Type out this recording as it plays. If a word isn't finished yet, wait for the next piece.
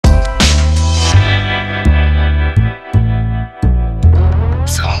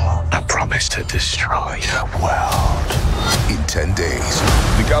your world in 10 days.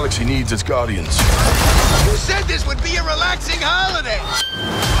 The galaxy needs its guardians. You said this would be a relaxing holiday.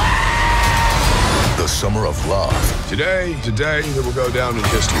 The summer of love. Today that will go down in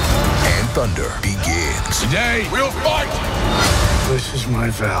history. And thunder begins. Today, we'll fight! This is my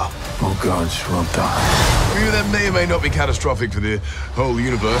vow. All gods will die. That may or may not be catastrophic for the whole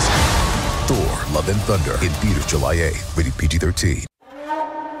universe. Thor, Love and Thunder in theaters July 8th. Rated PG-13.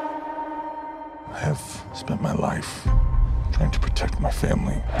 I have spent my life trying to protect my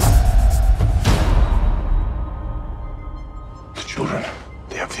family. The children,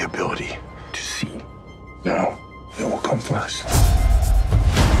 they have the ability to see. Now, they will come for us.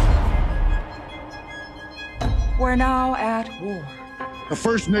 We're now at war. The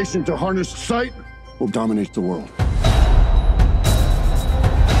first nation to harness sight will dominate the world.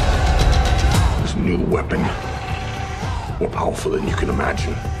 This new weapon, more powerful than you can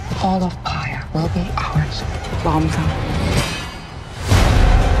imagine. All of fire will be ours. Bombs on.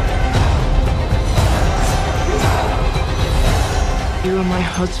 You are my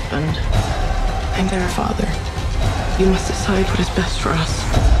husband. I'm their father. You must decide what is best for us.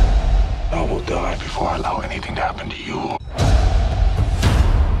 I will die before I allow anything to happen to you.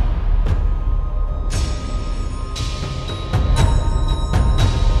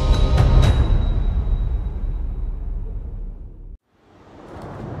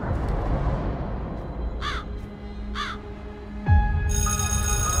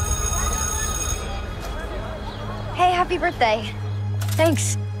 Hey, happy birthday.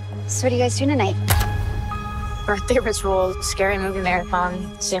 Thanks. So what are you guys doing tonight? Birthday ritual, scary movie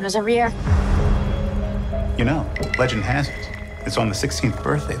marathon, same as every year. You know, legend has it, it's on the 16th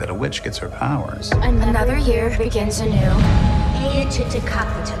birthday that a witch gets her powers. And another year begins anew.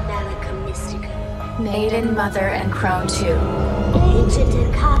 Maiden, mother, and crone too.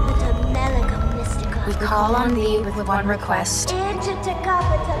 We call on thee with one request.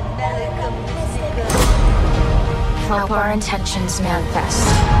 Help our intentions manifest.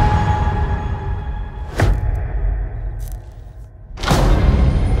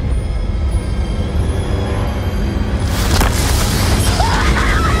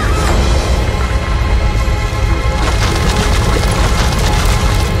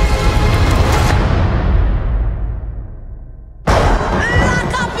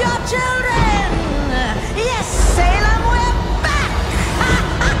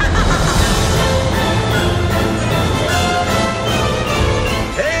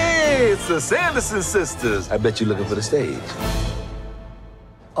 The Sanderson sisters. I bet you're looking for the stage.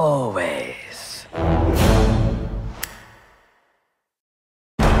 Always.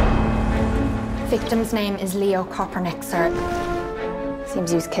 Victim's name is Leo Kopernik, sir. Seems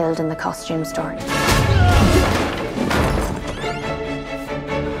he was killed in the costume store.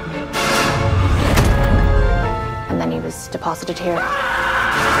 And then he was deposited here.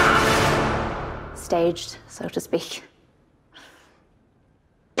 Staged, so to speak.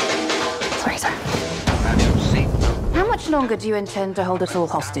 Sorry, sir. How much longer do you intend to hold us all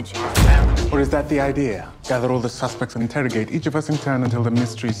hostage? Or is that the idea? Gather all the suspects and interrogate each of us in turn until the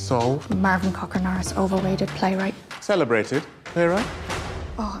mystery's solved? Marvin Cocker-Norris, overrated playwright. Celebrated playwright?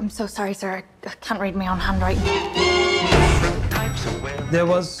 Oh, I'm so sorry, sir. I can't read my own handwriting. There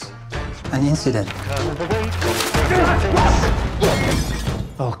was an incident.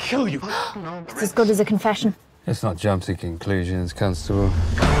 I'll kill you. It's as good as a confession. Let's not jump to conclusions, Constable.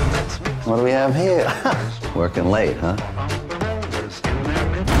 What do we have here? Working late, huh?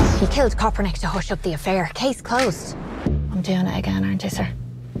 He killed Kopernik to hush up the affair. Case closed. I'm doing it again, aren't I, sir?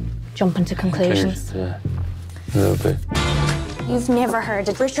 Jumping to conclusions. Yeah, a little bit. You've never heard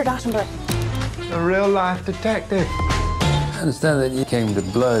of Richard Attenborough. A real-life detective. I understand that you came to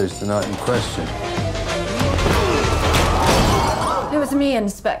blows the night in question. It was me,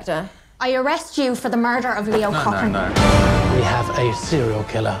 Inspector. I arrest you for the murder of Leo Kopernik. No. We have a serial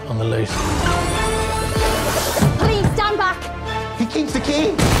killer on the loose. Please, stand back! He keeps the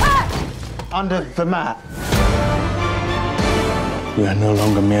key! Under the mat. We are no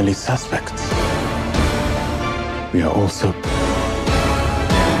longer merely suspects. We are also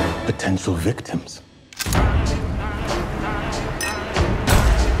potential victims.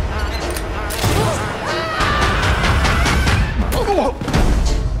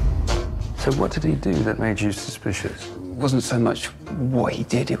 So what did he do that made you suspicious? It wasn't so much what he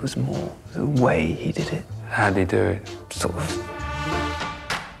did, it was more the way he did it. How'd he do it? Sort of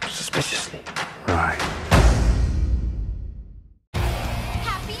suspiciously. Right.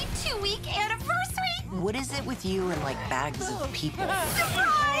 Happy 2-week anniversary! What is it with you and, like, bags of people? Surprise!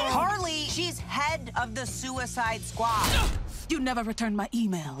 Harley, she's head of the Suicide Squad. You never returned my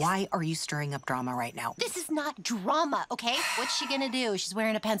email. Why are you stirring up drama right now? This is not drama, okay? What's she gonna do? She's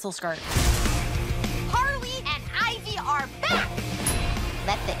wearing a pencil skirt. Harley and Ivy are back!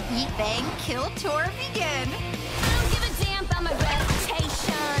 Let the eat, bang, kill tour begin. I don't give a damn about my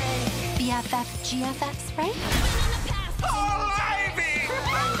reputation. BFF, GFX, right? Oh, Ivy!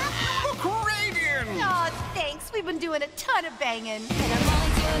 Radiant! Oh, thanks. We've been doing a ton of banging.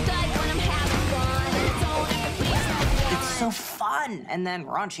 It's so fun, and then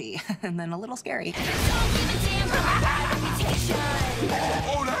raunchy, and then a little scary.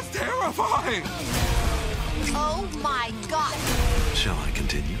 Oh, that's terrifying! Oh my God! Shall I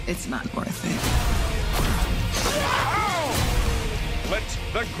continue? It's not worth it. Let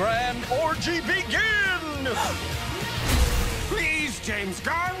the grand orgy begin! Please, James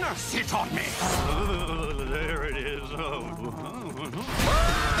Gunn, sit on me. There it is.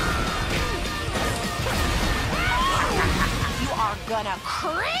 You are gonna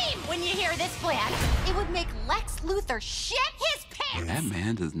cream when you hear this plan. It would make Lex Luthor shit his pants. That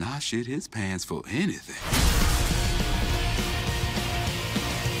man does not shit his pants for anything.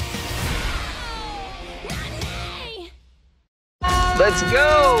 Let's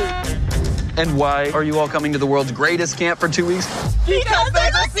go! And why are you all coming to the world's greatest camp for 2 weeks? Because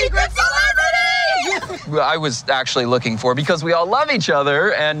there's a secret celebrity! I was actually looking for because we all love each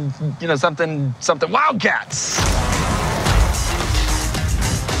other and, you know, something Wildcats.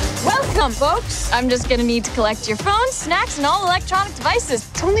 Welcome, folks. I'm just gonna need to collect your phones, snacks, and all electronic devices.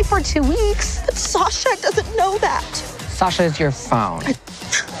 It's only for 2 weeks. But Sasha doesn't know that. Sasha is your phone.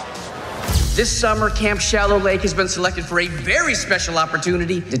 This summer, Camp Shallow Lake has been selected for a very special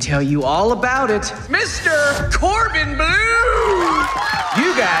opportunity to tell you all about it. Mr. Corbin Blue!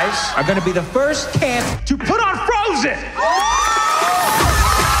 You guys are gonna be the first camp to put on Frozen!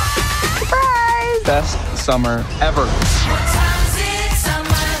 Surprise! Best summer ever.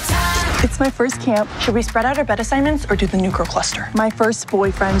 It's my first camp. Should we spread out our bed assignments or do the new girl cluster? My first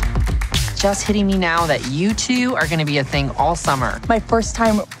boyfriend. Just hitting me now that you two are gonna be a thing all summer. My first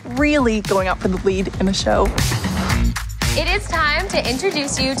time really going out for the lead in a show. It is time to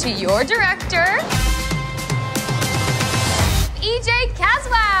introduce you to your director, EJ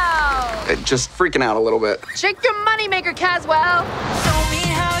Caswell. Just freaking out a little bit. Shake your moneymaker, Caswell. Show me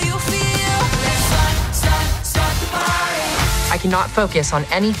how you feel. Let's start the party. I cannot focus on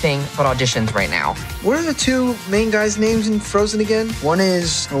anything but auditions right now. What are the two main guys' names in Frozen again? One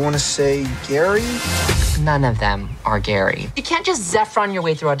is, I want to say, Gary. None of them are Gary. You can't just Zephron your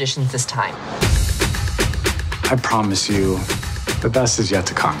way through auditions this time. I promise you, the best is yet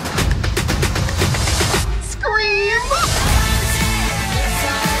to come. Scream!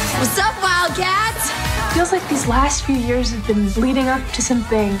 What's up, Wildcats? Feels like these last few years have been leading up to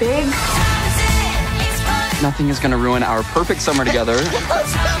something big. Nothing is gonna ruin our perfect summer together.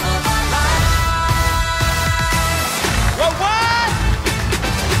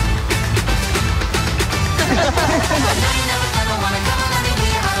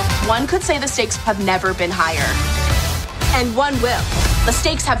 One could say the stakes have never been higher. And one will. The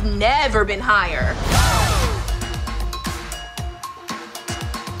stakes have never been higher.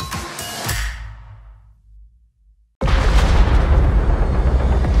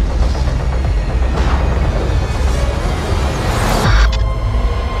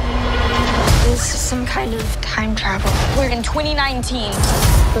 This is some kind of time travel. We're in 2019.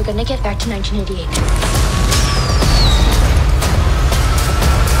 We're gonna get back to 1988.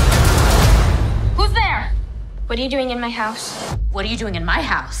 Who's there? What are you doing in my house? What are you doing in my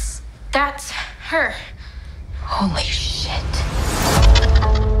house? That's her. Holy shit.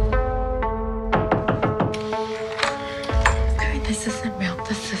 Okay, this isn't real.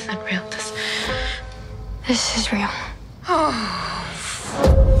 This isn't real. This is real. Oh.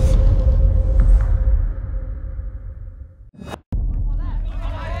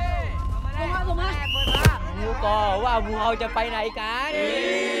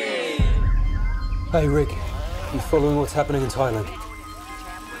 Hey Rick, you following what's happening in Thailand?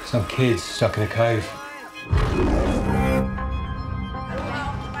 Some kids stuck in a cave.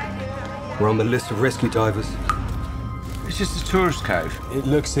 We're on the list of rescue divers. It's just a tourist cave. It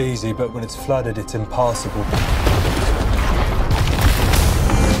looks easy, but when it's flooded, it's impassable.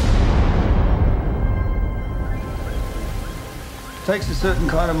 Takes a certain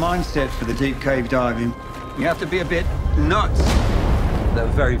kind of mindset for the deep cave diving. You have to be a bit nuts. They're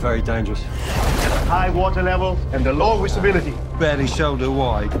very, very dangerous. High water level and the low visibility. Barely shoulder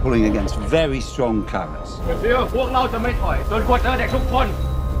wide, pulling against very strong currents.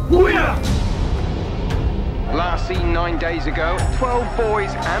 Last seen 9 days ago, 12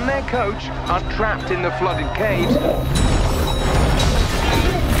 boys and their coach are trapped in the flooded caves.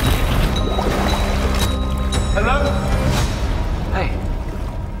 Hello? Hey.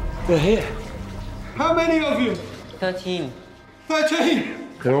 They're here. How many of you? 13. 13?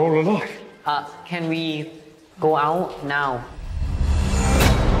 They're all alive. Can we go out now?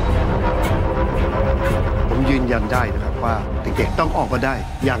 ผมยืนยันได้นะครับว่าเด็กๆต้องออกมาได้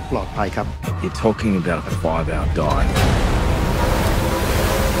อย่างปลอดภัยครับ You're talking about a 5-hour dive.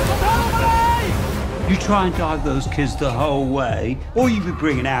 You try and dive those kids the whole way, all you'll be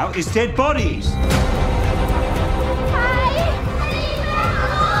bringing out is dead bodies.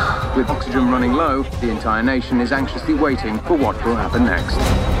 With oxygen running low, the entire nation is anxiously waiting for what will happen next.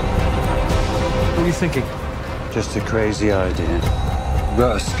 What are you thinking? Just a crazy idea. You've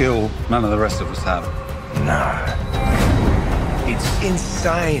got a skill none of the rest of us have. No. It's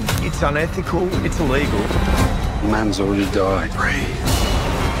insane. It's unethical. It's illegal. Man's already died. Breathe.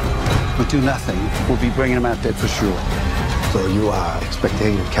 If we do nothing, we'll be bringing him out dead for sure. So you are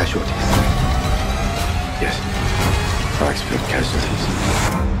expecting casualties? Yes. I expect casualties.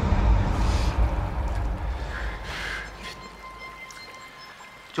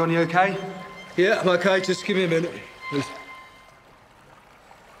 Johnny, okay? Yeah, I'm okay. Just give me a minute. Please.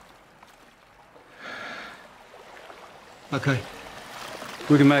 Okay.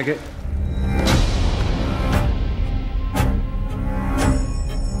 We can make it.